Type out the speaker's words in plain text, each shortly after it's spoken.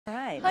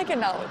right. I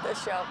cannot with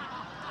this show.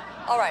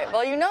 All right,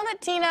 well, you know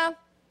that Tina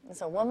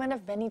is a woman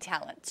of many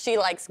talents. She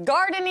likes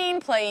gardening,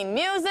 playing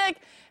music,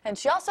 and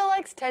she also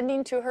likes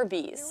tending to her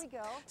bees.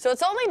 So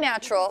it's only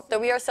natural that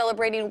we are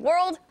celebrating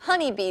World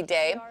Honeybee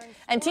Day,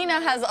 and Tina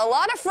has a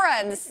lot of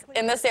friends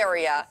in this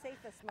area,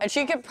 and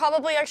she could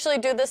probably actually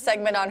do this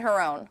segment on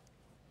her own,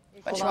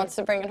 but she wants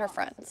to bring in her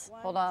friends.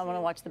 Hold on, I want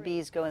to watch the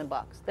bees go in the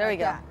box. There we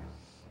go.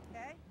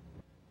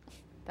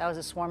 That was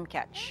a swarm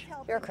catch.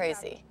 You're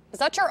crazy. Is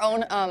that your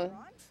own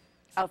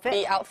Outfit?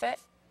 bee outfit?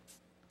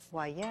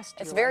 Why, yes.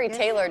 It's very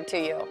tailored to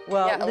you.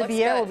 Well, yeah,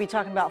 Olivier will be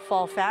talking about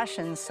fall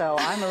fashion, so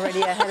I'm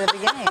already ahead of the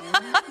game.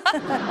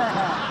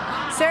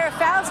 Sara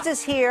Foust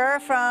is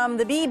here from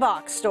the Bee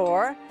Box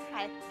store.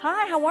 Hi.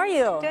 Hi, how are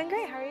you? Doing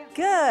great. How are you?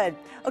 Good.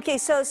 Okay,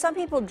 so some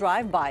people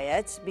drive by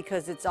it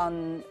because it's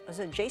on, is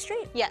it J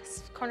Street?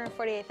 Yes, corner of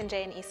 48th and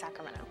J in East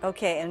Sacramento.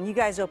 Okay, and you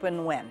guys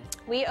open when?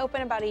 We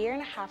opened about 1.5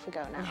 years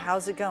ago now. And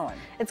how's it going?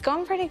 It's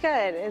going pretty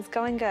good. It's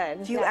going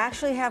good. Do you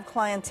actually have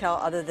clientele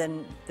other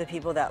than the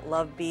people that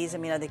love bees? I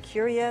mean, are they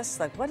curious?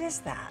 Like, what is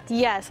that?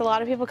 Yes, a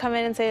lot of people come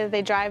in and say that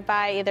they drive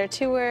by either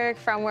to work,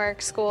 from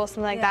work, school,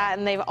 something like that,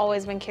 and they've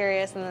always been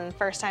curious, and then the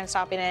first time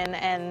stopping in,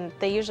 and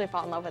they usually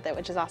fall in love with it,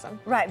 which is awesome.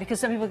 Right, because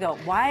some people go,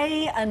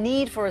 why a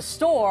need for a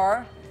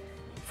store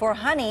for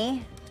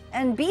honey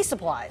and bee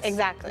supplies?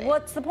 Exactly.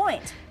 What's the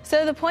point?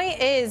 So the point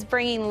is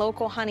bringing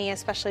local honey,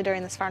 especially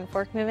during this farm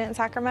fork movement in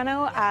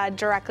Sacramento,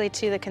 directly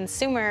to the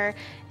consumer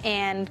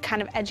and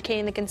kind of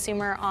educating the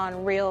consumer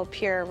on real,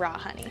 pure, raw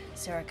honey.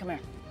 Sara, come here.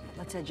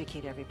 Let's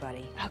educate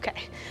everybody.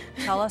 Okay.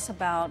 Tell us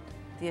about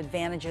the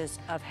advantages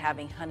of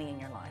having honey in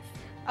your life.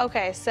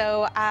 Okay,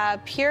 so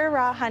pure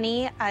raw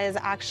honey is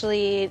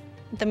actually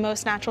the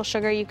most natural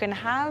sugar you can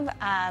have.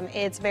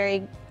 It's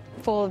very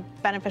full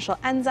of beneficial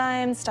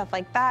enzymes, stuff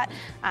like that.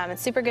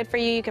 It's super good for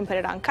you. You can put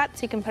it on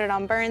cuts, you can put it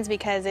on burns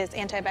because it's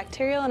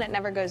antibacterial and it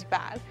never goes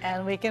bad.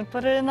 And we can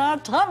put it in our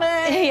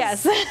tummies.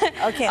 Yes.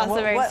 Okay, Also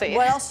very sweet.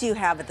 What else do you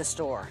have at the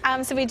store?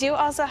 So we do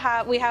also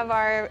have, we have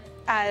our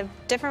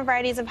different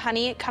varieties of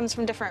honey. It comes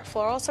from different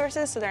floral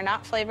sources, so they're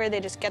not flavored.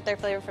 They just get their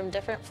flavor from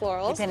different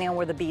florals. Depending on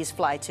where the bees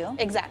fly to.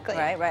 Exactly.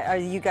 Right, right. Are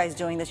you guys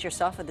doing this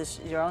yourself with this,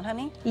 your own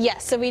honey?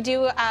 Yes, so we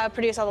do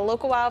produce all the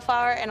local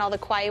wildflower and all the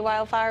Kauai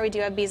wildflower. We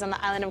do have bees on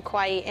the island of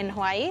Kauai in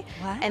Hawaii.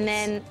 What? And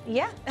then,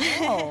 yeah.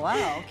 Oh,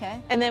 wow,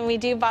 okay. And then we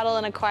do bottle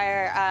and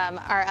acquire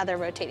our other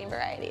rotating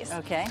varieties.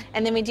 Okay.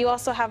 And then we do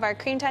also have our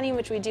creamed honey,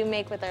 which we do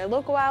make with our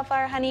local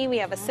wildflower honey. We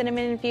have a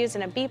cinnamon infused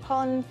and a bee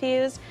pollen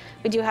infused.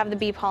 We do have the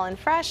bee pollen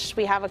fresh.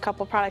 We have a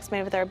couple products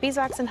made with our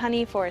beeswax and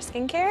honey for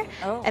skincare.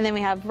 Oh. And then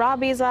we have raw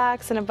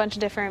beeswax and a bunch of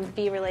different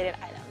bee-related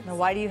items. Now,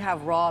 why do you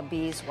have raw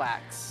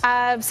beeswax?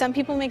 Some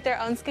people make their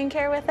own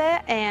skincare with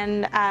it,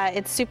 and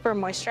it's super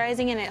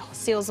moisturizing, and it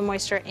seals the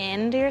moisture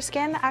into your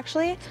skin,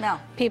 actually.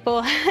 Smell.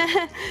 People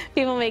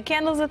make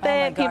candles with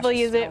it. Gosh, People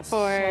use it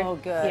for... so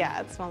good.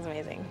 Yeah, it smells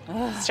amazing.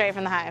 Straight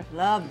from the hive.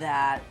 Love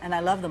that. And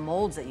I love the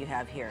molds that you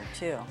have here,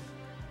 too.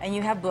 And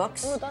you have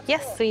books? Ooh, that's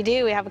Yes, cool. we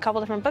do. We have a couple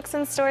different books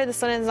in the store.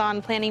 This one is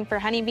on planning for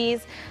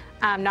honeybees.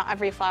 Not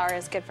every flower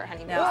is good for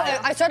honeybees. Ooh,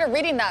 I started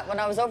reading that when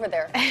I was over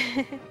there.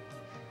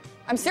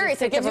 I'm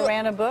serious. It gives you a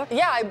random book?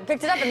 Yeah, I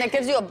picked it up, and it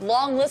gives you a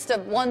long list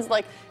of ones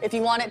like if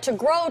you want it to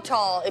grow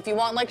tall, if you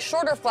want like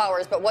shorter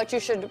flowers, but what you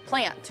should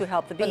plant To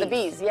help the bees. For the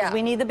bees, yeah. 'Cause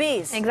we need the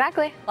bees.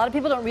 Exactly. A lot of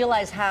people don't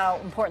realize how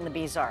important the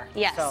bees are.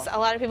 Yes, So a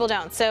lot of people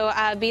don't. So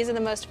bees are the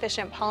most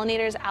efficient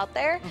pollinators out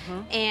there,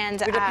 and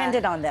we're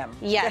dependent on them.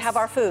 Yes. To have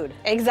our food.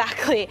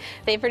 Exactly.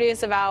 They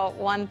produce about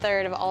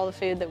 1/3 of all the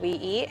food that we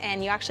eat,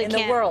 and you actually In the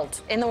can't... world.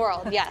 In the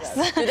world, yes.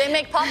 Do they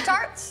make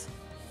Pop-Tarts?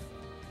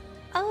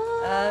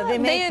 They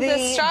make the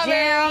strawberry.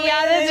 jam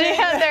Yeah, the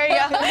jam. There you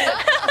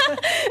go.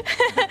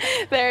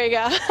 There you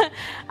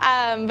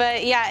go.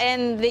 But yeah,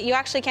 and you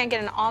actually can't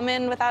get an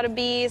almond without a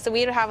bee, so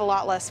we'd have a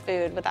lot less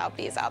food without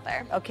bees out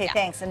there. Okay, Yeah.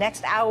 thanks. The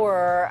next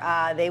hour,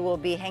 they will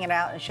be hanging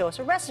out and show us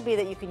a recipe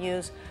that you can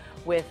use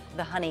with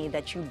the honey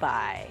that you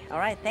buy. All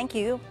right, thank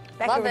you.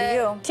 Back Love over it. to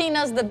you.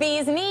 Tina's the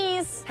bee's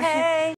knees. Hey.